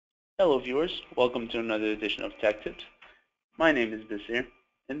Hello viewers, welcome to another edition of Tech Tips. My name is Basir,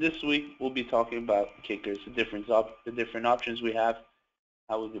 and this week we'll be talking about kickers, the different options we have,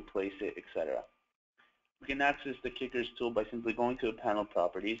 how we can place it, etc. We can access the kickers tool by simply going to the panel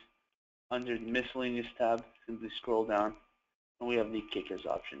properties. Under the miscellaneous tab, simply scroll down, and we have the kickers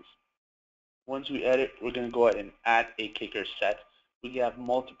options. Once we edit, we're going to go ahead and add a kicker set. We can have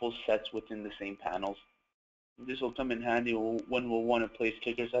multiple sets within the same panels. This will come in handy when we'll want to place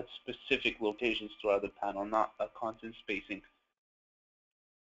kickers at specific locations throughout the panel, not a constant spacing,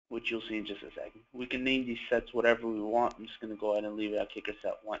 which you'll see in just a second. We can name these sets whatever we want. I'm just going to go ahead and leave it at kicker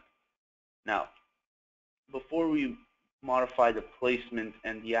set 1. Now, before we modify the placement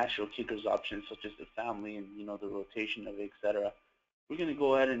and the actual kickers options, such as the family and the rotation of it, etc., we're going to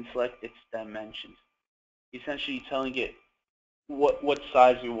go ahead and select its dimensions, essentially telling it what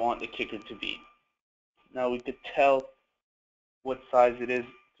size we want the kicker to be. Now we could tell what size it is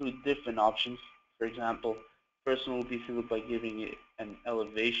through different options. For example, first one will be simply by giving it an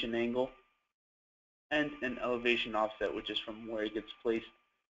elevation angle and an elevation offset, which is from where it gets placed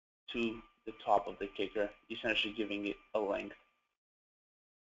to the top of the kicker, essentially giving it a length.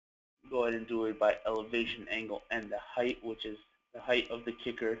 Go ahead and do it by elevation angle and the height, which is the height of the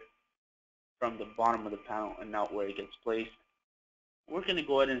kicker from the bottom of the panel and not where it gets placed. We're going to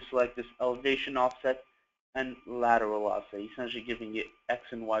go ahead and select this elevation offset and lateral offset, essentially giving it X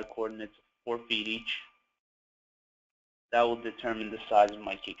and Y coordinates of 4 feet each. That will determine the size of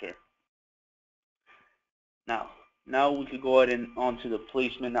my kicker. Now we could go ahead and onto the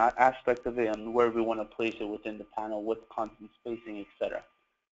placement aspect of it and where we want to place it within the panel with constant spacing, etc.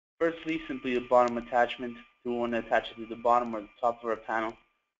 Firstly, simply the bottom attachment. Do we want to attach it to the bottom or the top of our panel?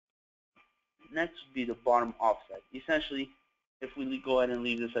 Next would be the bottom offset. Essentially, if we go ahead and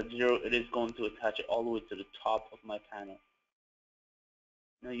leave this at 0, it is going to attach it all the way to the top of my panel.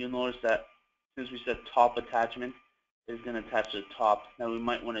 Now you'll notice that since we said top attachment, it's going to attach to the top. Now we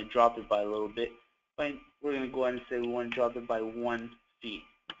might want to drop it by a little bit. But we're going to go ahead and say we want to drop it by 1 feet.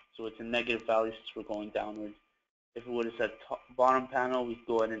 So it's a negative value since we're going downwards. If we would have said top, bottom panel, we'd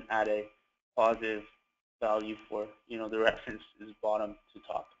go ahead and add a positive value for, the reference is bottom to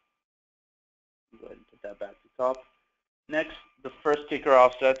top. Go ahead and put that back to top. Next, the first kicker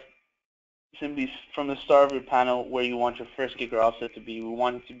offset, simply from the start of your panel where you want your first kicker offset to be, we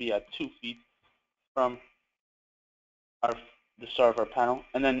want it to be at 2 feet from the start of our panel,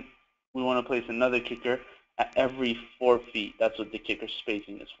 and then we want to place another kicker at every 4 feet. That's what the kicker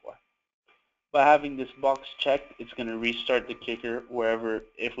spacing is for. By having this box checked, it's going to restart the kicker wherever,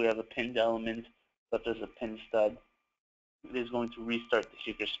 if we have a pinned element, such as a pin stud, it is going to restart the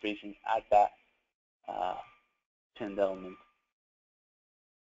kicker spacing at that pinned element.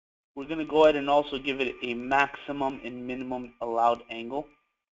 We're going to go ahead and also give it a maximum and minimum allowed angle.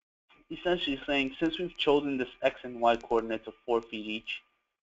 Essentially saying, since we've chosen this X and Y coordinates of 4 feet each,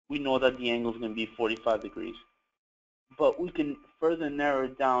 we know that the angle is going to be 45 degrees. But we can further narrow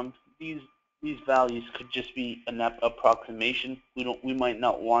it down. These values could just be an approximation. We might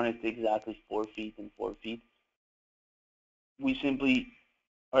not want it to exactly 4 feet and 4 feet. We simply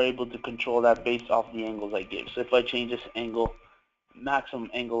are able to control that based off the angles I give. So if I change this angle, maximum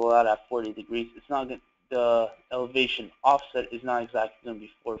angle allowed at 40 degrees, it's not going. The elevation offset is not exactly going to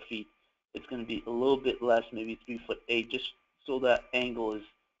be 4 feet. It's going to be a little bit less, maybe 3'8", just so that angle is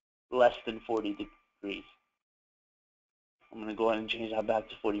less than 40 degrees. I'm going to go ahead and change that back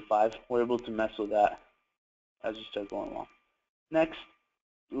to 45. We're able to mess with that as we start going along. Next,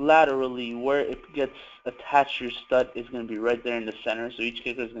 laterally, where it gets attached to your stud is going to be right there in the center. So each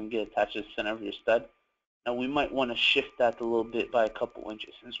kicker is going to get attached to the center of your stud. Now we might want to shift that a little bit by a couple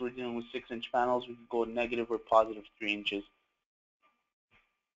inches. Since we're dealing with 6-inch panels, we can go negative or positive 3 inches.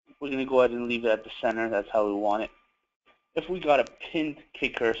 We're going to go ahead and leave it at the center. That's how we want it. If we got a pinned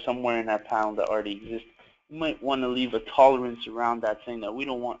kicker somewhere in our panel that already exists, we might want to leave a tolerance around that, saying that we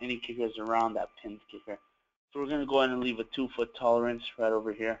don't want any kickers around that pinned kicker. So we're going to go ahead and leave a 2-foot tolerance right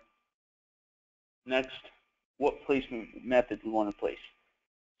over here. Next, what placement method we want to place.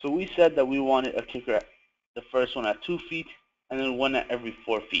 So we said that we wanted a kicker at the first one at 2 feet and then one at every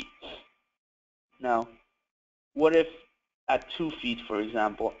 4 feet. Now, what if at 2 feet, for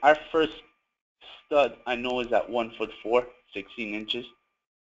example, our first stud I know is at 1'4", 16 inches.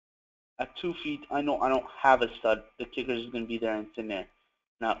 At 2 feet, I know I don't have a stud. The kicker is going to be there in thin air.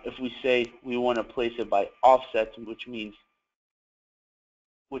 Now, if we say we want to place it by offset, which means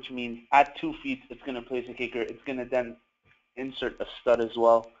at 2 feet it's going to place a kicker. It's going to then insert a stud as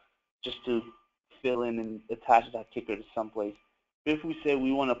well, just to fill in and attach that kicker to someplace. If we say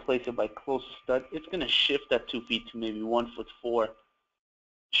we want to place it by close stud, it's going to shift that 2 feet to maybe 1'4",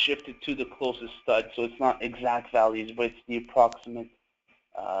 shift it to the closest stud. So it's not exact values, but it's the approximate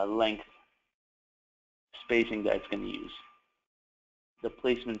length spacing that it's going to use. The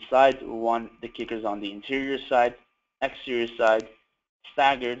placement side, we want the kickers on the interior side, exterior side,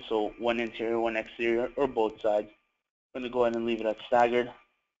 staggered, so one interior, one exterior, or both sides. I'm going to go ahead and leave it at staggered.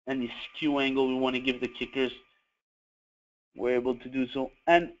 And the skew angle, we want to give the kickers, we're able to do so,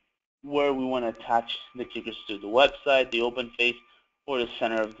 and where we want to attach the kickers to, the web side, the open face, or the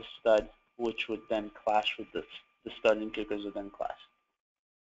center of the stud, which would then clash with the stud and kickers would then clash.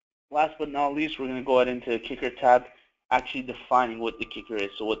 Last but not least, we're going to go ahead into the kicker tab, actually defining what the kicker is.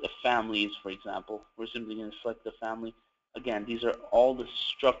 So what the family is, for example. We're simply going to select the family. Again, these are all the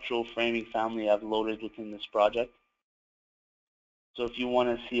structural framing family I've loaded within this project. So if you want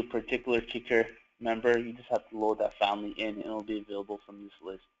to see a particular kicker member, you just have to load that family in and it'll be available from this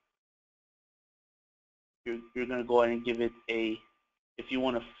list. You're going to go ahead and give it a, if you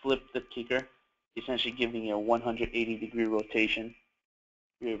want to flip the kicker, essentially giving it a 180-degree rotation.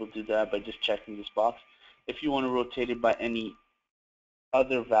 You're able to do that by just checking this box. If you want to rotate it by any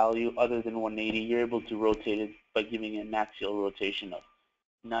other value other than 180, you're able to rotate it by giving it an axial rotation of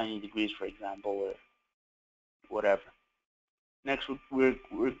 90 degrees, for example, or whatever. Next, we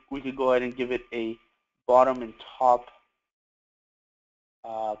could go ahead and give it a bottom and top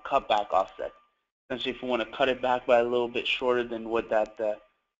cutback offset. Essentially, if you want to cut it back by a little bit shorter than what that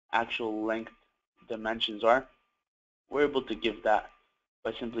actual length dimensions are, we're able to give that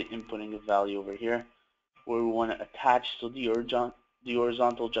by simply inputting a value over here where we want to attach. So the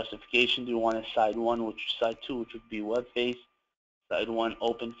horizontal justification, do you want a side 1, which side 2, which would be web face, side 1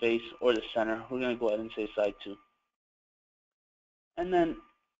 open face, or the center. We're going to go ahead and say side 2. And then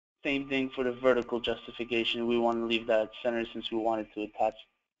same thing for the vertical justification. We want to leave that at center since we want it to attach.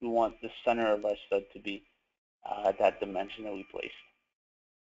 We want the center of our stud to be that dimension that we placed.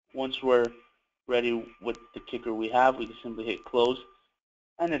 Once we're ready with the kicker we have, we can simply hit close,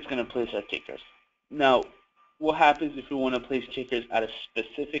 and it's going to place our kickers. Now, what happens if we want to place kickers at a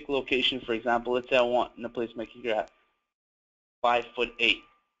specific location? For example, let's say I want to place my kicker at 5'8",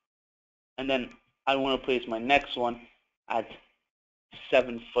 and then I want to place my next one at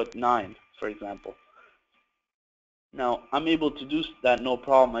 7'9", for example. Now, I'm able to do that no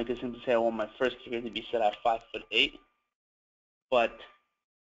problem. I can simply say I want my first kicker to be set at 5'8",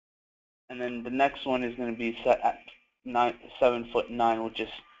 and then the next one is going to be set at 7'9", which is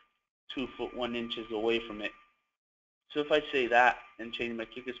 2 foot 1 inches away from it. So if I say that and change my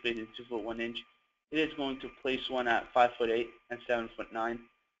kicker space to 2 foot 1 inch, it is going to place one at 5'8" and 7'9",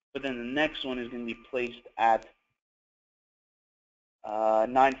 but then the next one is going to be placed at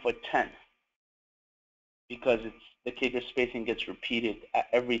 9'10", because the kicker spacing gets repeated at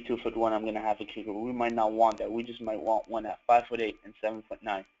every 2 foot 1. I'm going to have a kicker. We might not want that. We just might want one at 5'8" and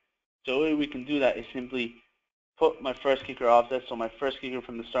 7'9". So the way we can do that is simply put my first kicker offset. So my first kicker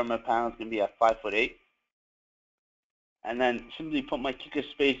from the start of my panel is going to be at 5'8", and then simply put my kicker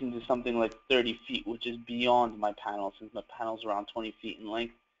space into something like 30 feet, which is beyond my panel. Since my panel is around 20 feet in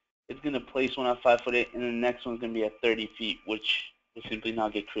length, it's going to place one at 5'8", and then the next one's going to be at 30 feet, which will simply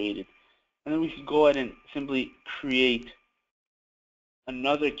not get created. And then we can go ahead and simply create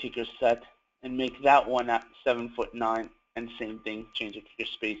another kicker set and make that one at 7'9", and same thing, change the kicker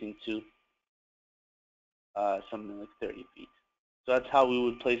spacing to something like 30 feet. So that's how we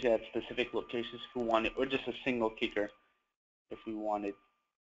would place it at specific locations if we wanted, or just a single kicker if we wanted.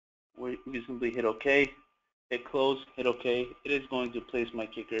 We can simply hit OK, hit close, hit OK. It is going to place my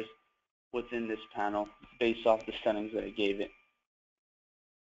kickers within this panel based off the settings that I gave it.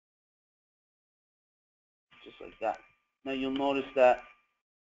 Just like that. Now you'll notice that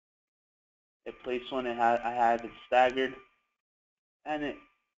it placed one, I had it staggered, and it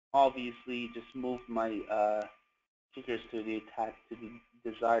obviously just moved my kickers to the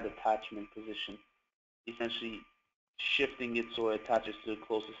desired attachment position, essentially shifting it so it attaches to the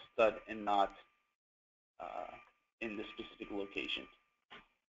closest stud and not in the specific location.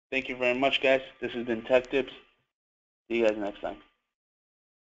 Thank you very much, guys. This has been Tech Tips. See you guys next time.